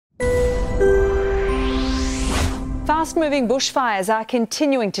Fast-moving bushfires are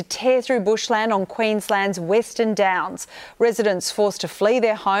continuing to tear through bushland on Queensland's Western Downs. Residents forced to flee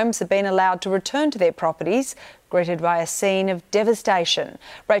their homes have been allowed to return to their properties, greeted by a scene of devastation.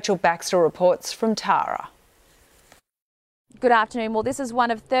 Rachel Baxter reports from Tara. Good afternoon. Well, this is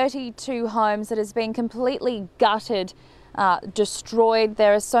one of 32 homes that has been completely gutted, destroyed.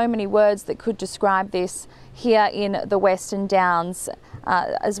 There are so many words that could describe this here in the Western Downs,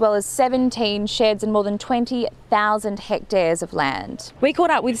 as well as 17 sheds and more than 20,000 hectares of land. We caught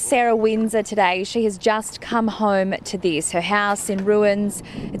up with Sarah Windsor today. She has just come home to this, her house in ruins.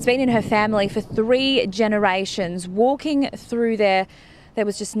 It's been in her family for 3 generations. Walking through there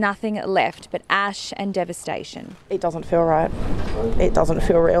was just nothing left but ash and devastation. It doesn't feel right. It doesn't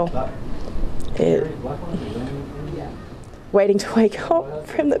feel real. Waiting to wake up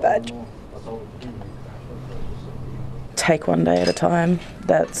from the bed. Take one day at a time.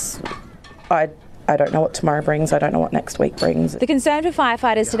 I don't know what tomorrow brings. I don't know what next week brings. The concern for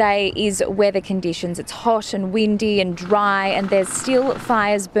firefighters today is weather conditions. It's hot and windy and dry, and there's still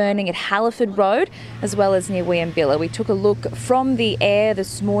fires burning at Halliford Road as well as near Weambilla. We took a look from the air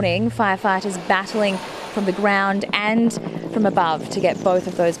this morning, firefighters battling from the ground and from above to get both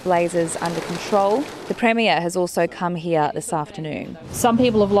of those blazes under control. The Premier has also come here this afternoon. Some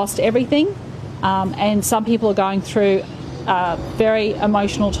people have lost everything, and some people are going through very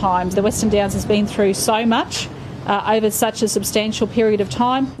emotional times. The Western Downs has been through so much over such a substantial period of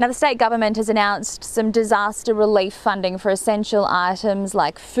time. Now, the state government has announced some disaster relief funding for essential items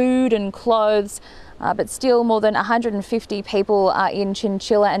like food and clothes, but still more than 150 people are in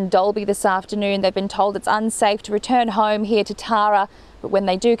Chinchilla and Dalby this afternoon. They've been told it's unsafe to return home here to Tara, but when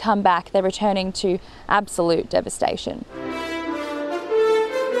they do come back, they're returning to absolute devastation.